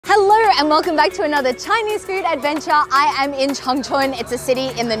Hello and welcome back to another Chinese food adventure. I am in Changchun. It's a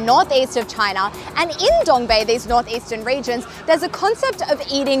city in the northeast of China. And in Dongbei, these northeastern regions, there's a concept of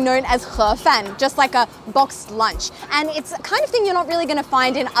eating known as hefan, just like a boxed lunch. And it's the kind of thing you're not really going to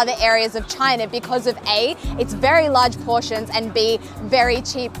find in other areas of China because of A, it's very large portions, and B, very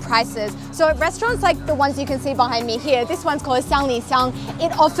cheap prices. So at restaurants like the ones you can see behind me here, this one's called Xiang Li Xiang,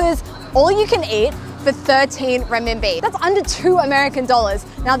 it offers all you can eat for 13 renminbi. That's under $2 American.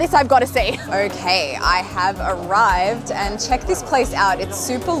 Now this I've got to see. Okay, I have arrived and check this place out. It's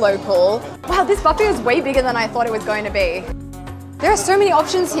super local. Wow, this buffet is way bigger than I thought it was going to be. There are so many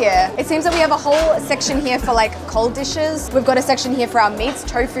options here. It seems that we have a whole section here for like cold dishes. We've got a section here for our meats,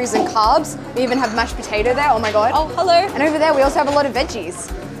 tofus and carbs. We even have mashed potato there, oh my God. Oh, hello. And over there we also have a lot of veggies.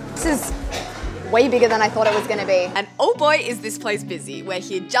 This is way bigger than I thought it was going to be. And oh boy, is this place busy. We're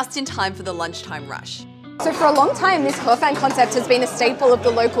here just in time for the lunchtime rush. So for a long time, this hefan concept has been a staple of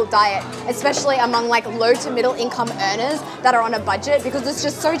the local diet, especially among like low to middle income earners that are on a budget because it's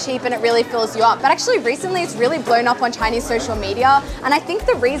just so cheap and it really fills you up. But actually recently it's really blown up on Chinese social media. And I think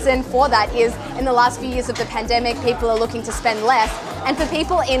the reason for that is in the last few years of the pandemic, people are looking to spend less. And for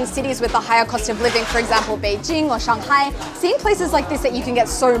people in cities with a higher cost of living, for example, Beijing or Shanghai, seeing places like this that you can get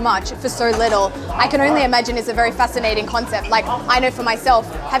so much for so little, I can only imagine is a very fascinating concept. Like I know for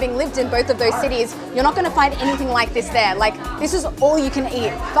myself, having lived in both of those cities, you're not going to find anything like this there. Like this is all you can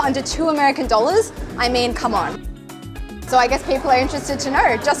eat for under $2 American. I mean, come on. So I guess people are interested to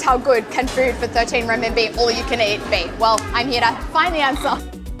know just how good can food for 13 renminbi, all you can eat, be? Well, I'm here to find the answer.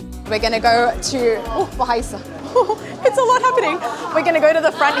 We're going to go to, it's a lot happening. We're going to go to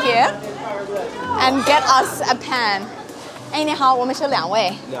the front here and get us a pan. 哎，你好，我们是2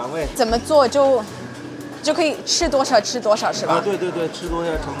位。2位。怎么做就可以吃多少吃多少是吧？对，吃多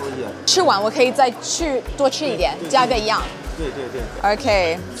少盛多一点。吃完我可以再多吃一点，加个一样。对。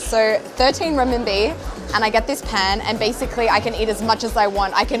Okay, so 13 renminbi, and I get this pan, and basically I can eat as much as I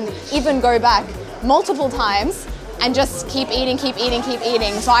want. I can even go back multiple times and just keep eating.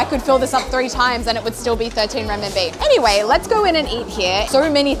 So I could fill this up 3 times and it would still be 13 renminbi. Anyway, let's go in and eat here. So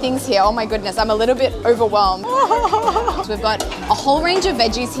many things here. Oh my goodness, I'm a little bit overwhelmed. So we've got a whole range of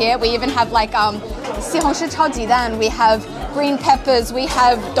veggies here. We even have like 西红柿炒鸡蛋. We have green peppers. We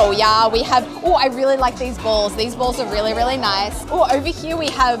have douya. We have, oh, I really like these balls. These balls are really, really nice. Oh, over here we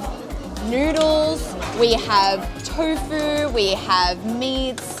have noodles. We have tofu. We have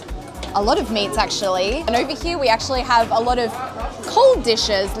meats. A lot of meats actually. And over here we actually have a lot of cold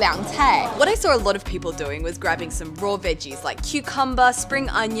dishes, 凉菜. What I saw a lot of people doing was grabbing some raw veggies like cucumber, spring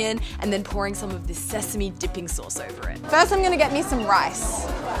onion, and then pouring some of this sesame dipping sauce over it. First I'm gonna get me some rice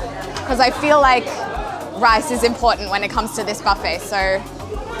because I feel like rice is important when it comes to this buffet. So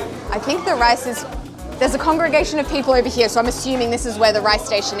I think the rice is, there's a congregation of people over here, so I'm assuming this is where the rice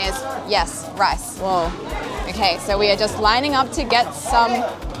station is. Yes, rice. Whoa. Okay, so we are just lining up to get some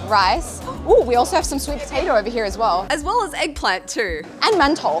rice. Ooh, we also have some sweet potato over here as well. As well as eggplant too. And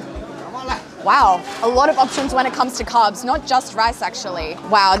mantou. Wow, a lot of options when it comes to carbs, not just rice actually.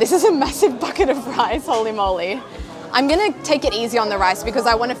 Wow, this is a massive bucket of rice, holy moly. I'm gonna take it easy on the rice because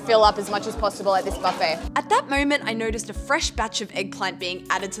I want to fill up as much as possible at this buffet. At that moment, I noticed a fresh batch of eggplant being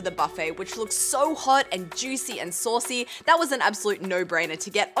added to the buffet, which looked so hot and juicy and saucy. That was an absolute no-brainer to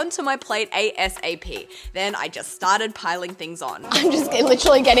get onto my plate ASAP. Then I just started piling things on. I'm just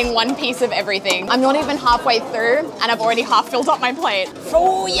literally getting one piece of everything. I'm not even halfway through and I've already half filled up my plate.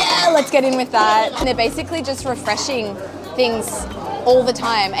 Oh yeah, let's get in with that. And they're basically just refreshing things all the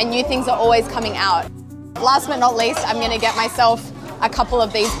time and new things are always coming out. Last but not least, I'm gonna get myself a couple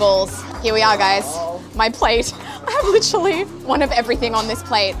of these balls. Here we are, guys. My plate. I have literally one of everything on this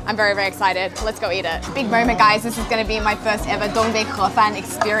plate. I'm very, very excited. Let's go eat it. Big moment, guys. This is gonna be my first ever Dongbei hefan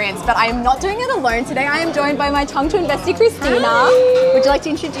experience, but I am not doing it alone today. I am joined by my Changchun bestie, Christina. Hi. Would you like to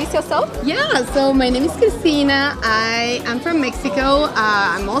introduce yourself? Yeah, so my name is Christina. I am from Mexico.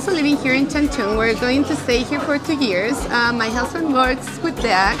 I'm also living here in Changchun. We're going to stay here for 2 years. My husband works with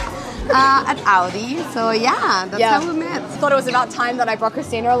Jack at Audi, so yeah, that's how we met. Thought it was about time that I brought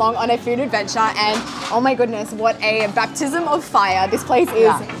Christina along on a food adventure, and oh my goodness, what a baptism of fire. This place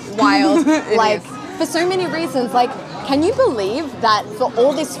is wild. Like, for so many reasons. Like, can you believe that for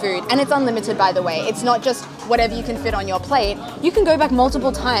all this food, and it's unlimited by the way, it's not just whatever you can fit on your plate, you can go back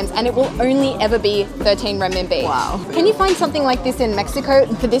multiple times and it will only ever be 13 renminbi. Wow. Can you find something like this in Mexico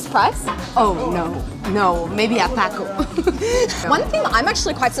for this price? Oh, no, maybe a taco. One thing I'm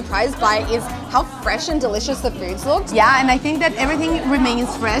actually quite surprised by is how fresh and delicious the foods looked. Yeah, and I think that everything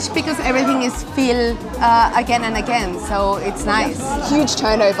remains fresh because everything is filled again and again, so it's nice. Huge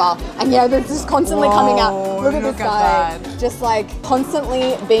turnover, and yeah, this is constantly coming out. Look at this guy, just like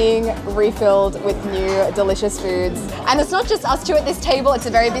constantly being refilled with new delicious foods. And it's not just us two at this table, it's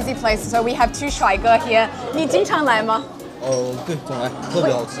a very busy place. So we have two 帅哥 here. 你经常来吗？对，总来，特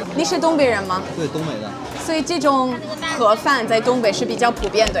别好吃。你是东北人吗？对，东北的。所以这种盒饭在东北是比较普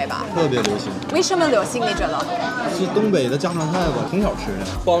遍，对吧？特别流行。为什么流行？你觉得？是东北的家常菜吧，挺好吃的，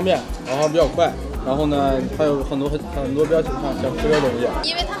方便，然后比较快。然后呢，还有很多比较想吃的东西。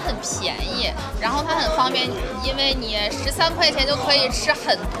因为它很便宜，然后它很方便，因为你13块钱就可以吃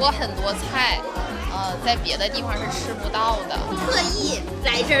很多菜。在别的地方是吃不到的。特意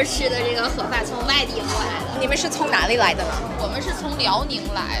来这儿吃的这个盒饭，从外地过来的。你们是从哪里来的呢？我们是从辽宁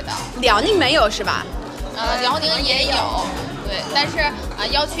来的。辽宁没有是吧？辽宁也有，对，但是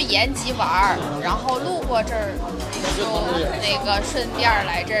要去延吉玩，然后路过这儿，就那个顺便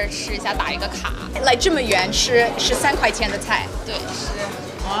来这儿吃一下，打一个卡。来这么远吃13块钱的菜？对，是。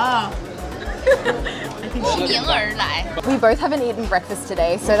哇。慕名而来。We both haven't eaten breakfast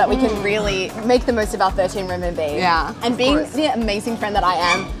today, so that we can really make the most of our 13 renminbi. Yeah. And being the amazing friend that I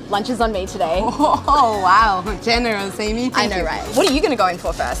am, lunch is on me today. Oh wow, generous, Amy. I know, right? What are you going to go in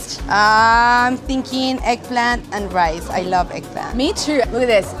for first? I'm thinking eggplant and rice. I love eggplant. Me too. Look at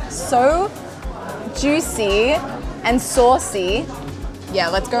this. So juicy and saucy. Yeah,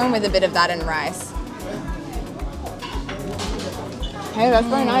 let's go in with a bit of that and rice. Hey, that's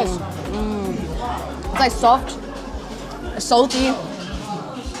very nice. It's like soft, salty.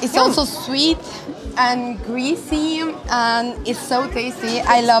 It's also sweet and greasy, and it's so tasty.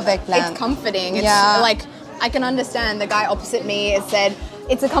 I love eggplant. It's comforting. It's yeah. like, I can understand the guy opposite me has said,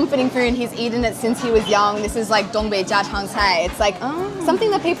 it's a comforting food. He's eaten it since he was young. This is like Dongbei Jiachang Cai. It's like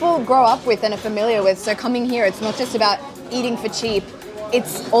something that people grow up with and are familiar with. So coming here, it's not just about eating for cheap.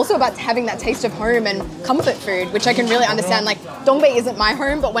 It's also about having that taste of home and comfort food, which I can really understand. Like, Dongbei isn't my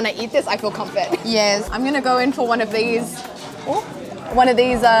home, but when I eat this, I feel comfort. Yes. I'm gonna go in for one of these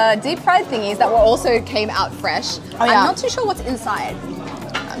deep fried thingies that were also came out fresh. Oh, yeah. I'm not too sure what's inside.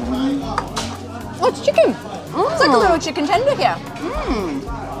 Oh, it's chicken. It's like a little chicken tender here.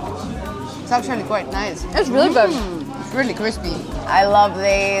 It's actually quite nice. It's really good. It's really crispy. I love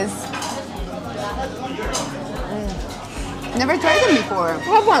these. Never tried them before.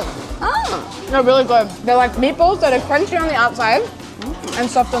 Have one. Oh. They're really good. They're like meatballs that are crunchy on the outside and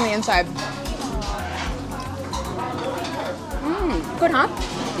soft on the inside. Good, huh?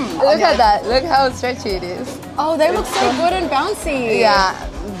 Look at that. Look how stretchy it is. Oh, they look so good and bouncy. Yeah,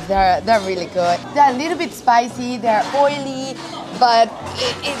 they're really good. They're a little bit spicy. They're oily, but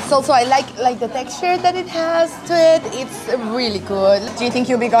it's also I like the texture that it has to it. It's really good. Do you think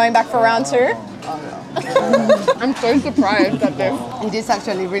you'll be going back for round 2? I'm so surprised at this. It is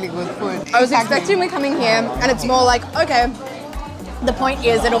actually really good food. I was expecting we coming here and it's more like, okay, the point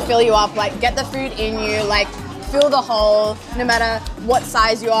is it'll fill you up, like get the food in you, like fill the hole, no matter what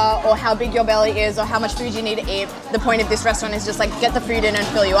size you are or how big your belly is or how much food you need to eat. The point of this restaurant is just like get the food in and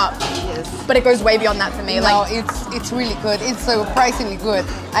fill you up. Yes. But it goes way beyond that for me. No, it's really good. It's surprisingly good.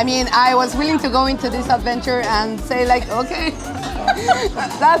 I mean, I was willing to go into this adventure and say like, okay,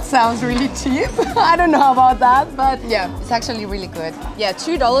 that sounds really cheap. I don't know about that, but yeah, it's actually really good. Yeah,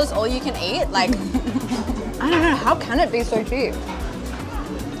 $2 all you can eat. Like, I don't know, how can it be so cheap?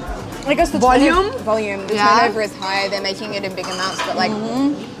 I guess the volume, the turnover is high, they're making it in big amounts, but like,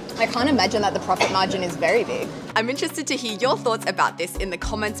 I can't imagine that the profit margin is very big. I'm interested to hear your thoughts about this in the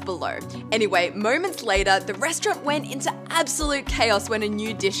comments below. Anyway, moments later, the restaurant went into absolute chaos when a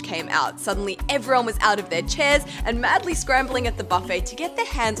new dish came out. Suddenly, everyone was out of their chairs and madly scrambling at the buffet to get their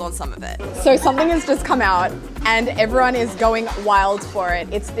hands on some of it. So something has just come out and everyone is going wild for it.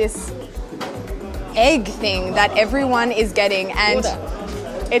 It's this egg thing that everyone is getting and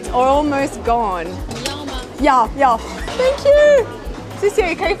it's almost gone. Yeah. Thank you. 谢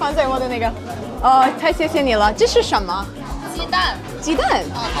谢，可以放在我的那个。太谢谢你了。这是什么？鸡蛋。鸡蛋。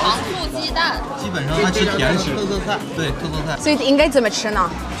糖醋鸡蛋。基本上它吃甜食，特色菜，对，特色菜。所以应该怎么吃呢？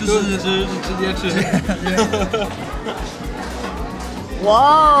就是直接吃。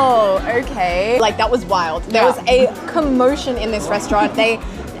Whoa. Okay. Like that was wild. There was a commotion in this restaurant.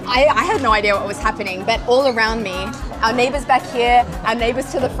 I had no idea what was happening, but all around me, our neighbors back here, our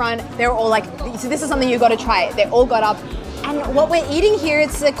neighbors to the front, they were all like, so this is something you got to try. They all got up. And what we're eating here,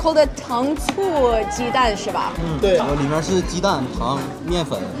 it's called a 糖醋鸡蛋，是吧？对，里面是鸡蛋、糖、面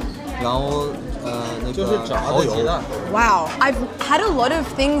粉，然后那个蚝油。Wow, I've had a lot of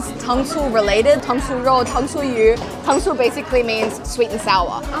things 糖醋 related, 糖醋肉, 糖醋鱼. 糖醋 basically means sweet and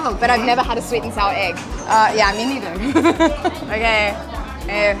sour. Oh, okay. But I've never had a sweet and sour egg. Yeah, me neither. Okay.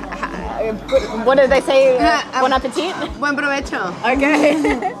 What do they say? Bon appetit? Buen provecho.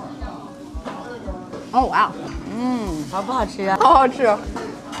 Okay. Oh wow. 好不好吃啊？好好吃。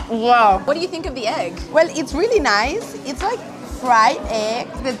Wow. What do you think of the egg? Well, it's really nice. It's like fried egg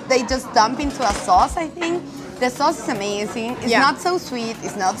that they just dump into a sauce, I think. The sauce is amazing. It's not so sweet,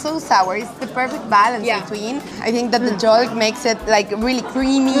 it's not so sour. It's the perfect balance between. I think that the yolk makes it like really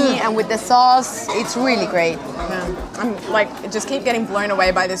creamy, and with the sauce, it's really great. I'm like, just keep getting blown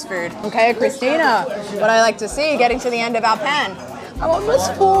away by this food. Okay, Christina, what I like to see, getting to the end of our pan. I'm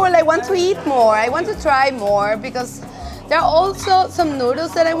almost full. I want to eat more. I want to try more because there are also some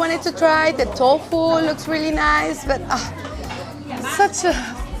noodles that I wanted to try. The tofu looks really nice, but such a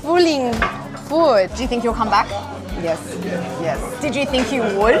filling food. Do you think you'll come back? Yes. Yes. Did you think you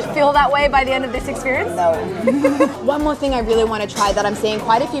would feel that way by the end of this experience? No. One more thing I really want to try that I'm seeing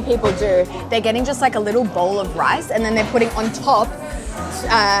quite a few people do, they're getting just like a little bowl of rice and then they're putting on top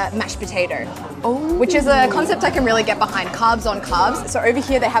mashed potato. Which is a concept I can really get behind, carbs on carbs. So over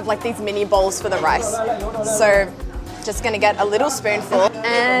here they have like these mini bowls for the rice. So just gonna get a little spoonful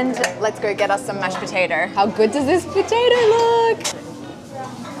and let's go get us some mashed potato. How good does this potato look?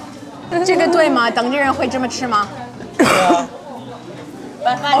 这个对吗？当地人会这么吃吗？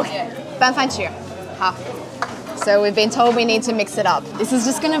拌饭吃。好。So we've been told we need to mix it up. This is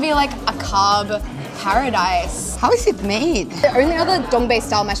just gonna be like a carb paradise. How is it made? The only other Dongbei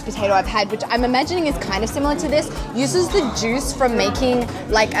style mashed potato I've had, which I'm imagining is kind of similar to this, uses the juice from making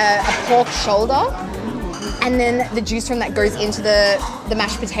like a pork shoulder, and then the juice from that goes into the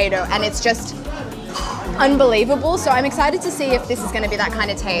mashed potato, and it's just unbelievable. So I'm excited to see if this is going to be that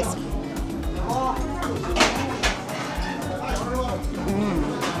kind of taste.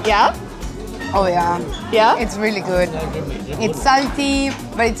 Yeah? Oh yeah. Yeah? It's really good. It's salty,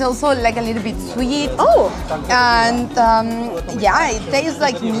 but it's also like a little bit sweet. Oh! And yeah, it tastes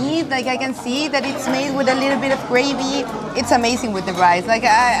like meat. Like I can see that it's made with a little bit of gravy. It's amazing with the rice. Like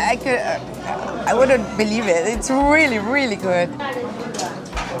I wouldn't believe it. It's really, really good.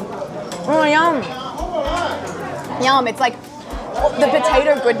 Oh, yum. Yum. It's like the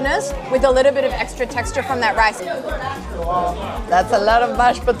potato goodness with a little bit of extra texture from that rice. That's a lot of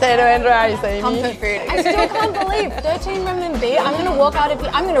mashed potato and rice, Amy. Comfort food. I still can't believe 13 renminbi. I'm gonna walk out of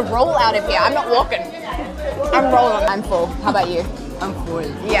here. I'm gonna roll out of here. I'm not walking. I'm rolling. I'm full. How about you? I'm full.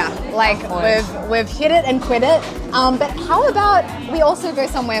 Yeah, like we've hit it and quit it. But how about we also go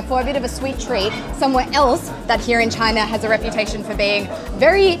somewhere for a bit of a sweet treat, somewhere else that here in China has a reputation for being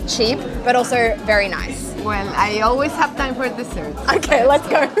very cheap, but also very nice. Well, I always have time for dessert. Okay, let's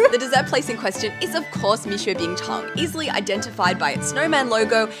go. The dessert place in question is of course Mixue Bingchang, easily identified by its snowman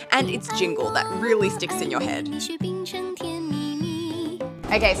logo and its jingle that really sticks in your head.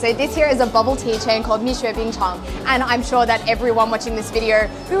 Okay, so this here is a bubble tea chain called Mixue Bingchang, and I'm sure that everyone watching this video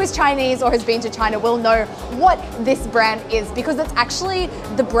who is Chinese or has been to China will know what this brand is, because it's actually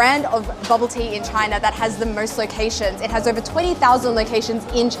the brand of bubble tea in China that has the most locations. It has over 20,000 locations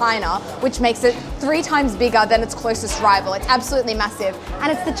in China, which makes it 3 times bigger than its closest rival. It's absolutely massive.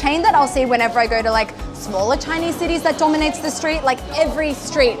 And it's the chain that I'll see whenever I go to like smaller Chinese cities that dominates the street. Like every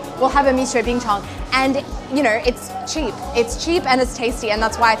street will have a Mixue Bingchang. And you know, it's cheap. It's cheap and it's tasty, and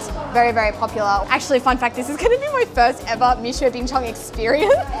that's why it's very, very popular. Actually, fun fact, this is gonna be my first ever Mixue Bingchang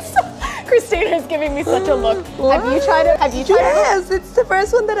experience. Christina is giving me such a look. What? Have you tried it? Have you tried it? Yes, it's the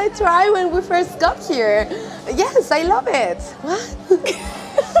first one that I tried when we first got here. Yes, I love it. What?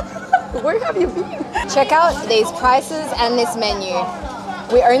 Where have you been? Check out these prices and this menu.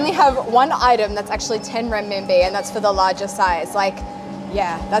 We only have one item that's actually 10 renminbi, and that's for the larger size. Like,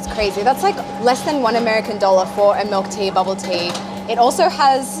 yeah, that's crazy. That's like less than $1 American for a milk tea, bubble tea. It also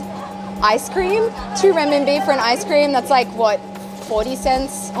has ice cream, 2 renminbi for an ice cream. That's like, what, 40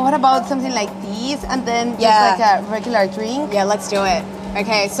 cents? What about something like these and then just like a regular drink? Yeah, let's do it.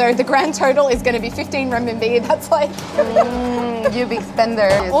 Okay, so the grand total is going to be 15 renminbi. That's like... you big spender.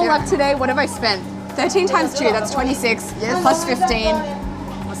 All up today, what have I spent? 13 times 2, that's 26, plus 15.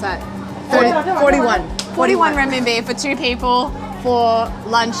 What's that? 41. 41 renminbi for 2 people for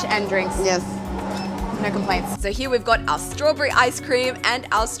lunch and drinks. Yes. No complaints. So here we've got our strawberry ice cream and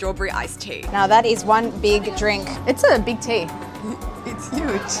our strawberry iced tea. Now that is one big drink. It's a big tea. It's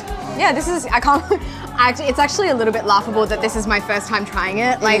huge. Yeah, this is, it's actually a little bit laughable that this is my first time trying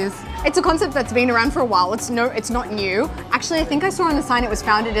it. Like, it's a concept that's been around for a while. It's not new. Actually, I think I saw on the sign it was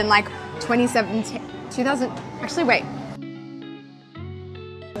founded in like 2017, 2000, actually wait.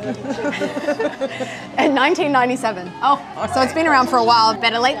 In 1997. Oh, so it's been around for a while.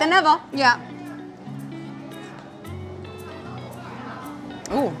 Better late than never. Yeah.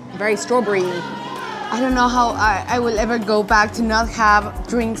 Ooh, very strawberry. I don't know how I will ever go back to not have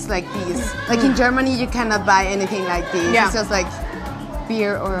drinks like these. Like in Germany, you cannot buy anything like this. Yeah. It's just like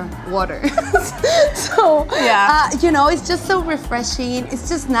beer or water. So, you know, it's just so refreshing. It's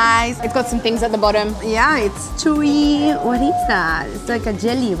just nice. It's got some things at the bottom. Yeah, it's chewy. What is that? It's like a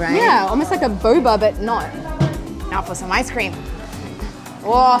jelly, right? Yeah, almost like a boba, but not. Now for some ice cream.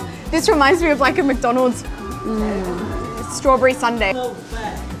 Oh, this reminds me of like a McDonald's strawberry sundae.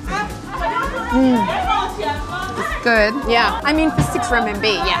 It's good. Yeah, I mean for 6 RMB,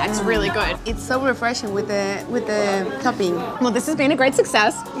 yeah, it's really good. It's so refreshing with the topping. Well, this has been a great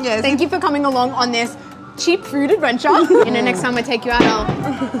success. Yes. Thank you for coming along on this cheap food adventure. You know, next time I take you out,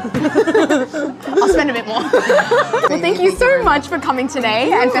 I'll spend a bit more. Well, thank you so much for coming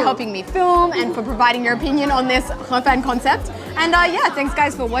today and for helping me film and for providing your opinion on this Hefan concept. And yeah, thanks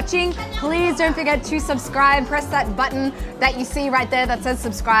guys for watching. Please don't forget to subscribe. Press that button that you see right there that says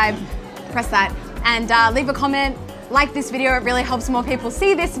subscribe. Press that and leave a comment. Like this video, it really helps more people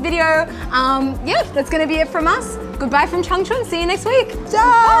see this video. Yeah, that's gonna be it from us. Goodbye from Changchun. See you next week.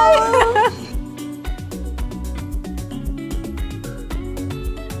 Ciao.